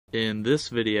In this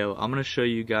video, I'm going to show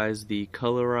you guys the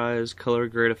Colorize color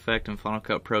grade effect in Final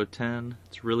Cut Pro 10.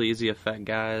 It's a really easy effect,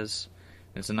 guys.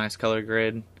 It's a nice color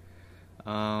grade.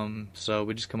 So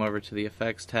we just come over to the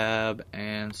Effects tab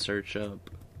and search up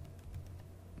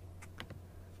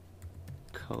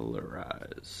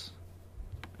Colorize.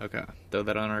 Okay, throw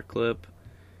that on our clip.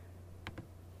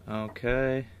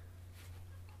 Okay.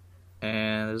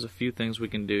 And there's a few things we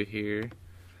can do here.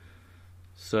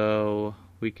 So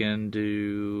we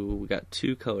got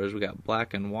two colors. We got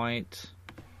black and white.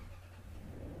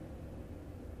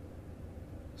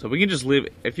 So we can just leave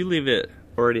it, if you leave it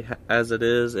already as it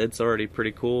is, it's already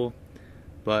pretty cool.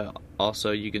 But also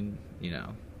you can, you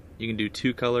can do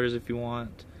two colors if you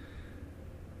want.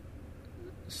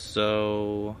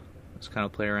 So let's kind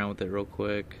of play around with it real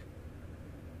quick.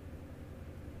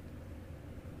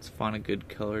 Let's find a good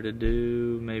color to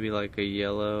do, maybe like a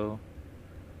yellow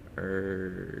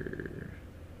or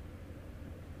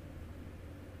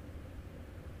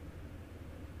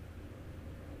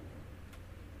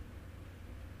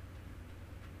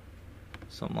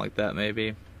something like that maybe,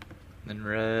 and then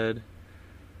red.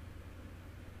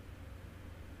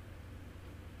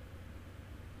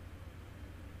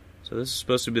 So this is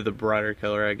supposed to be the brighter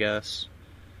color, I guess,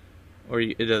 or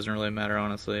it doesn't really matter,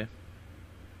 honestly.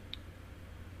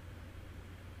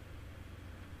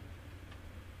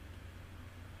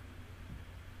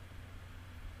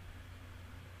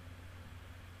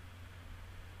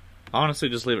 Honestly,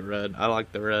 just leave it red. I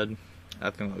like the red. I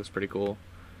think it looks pretty cool.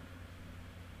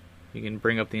 You can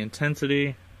bring up the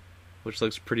intensity, which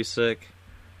looks pretty sick.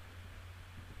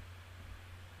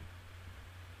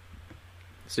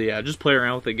 So yeah, just play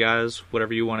around with it, guys,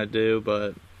 whatever you want to do, but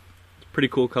it's pretty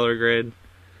cool color grade.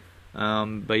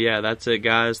 But yeah, that's it,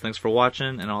 guys. Thanks for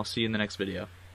watching, and I'll see you in the next video.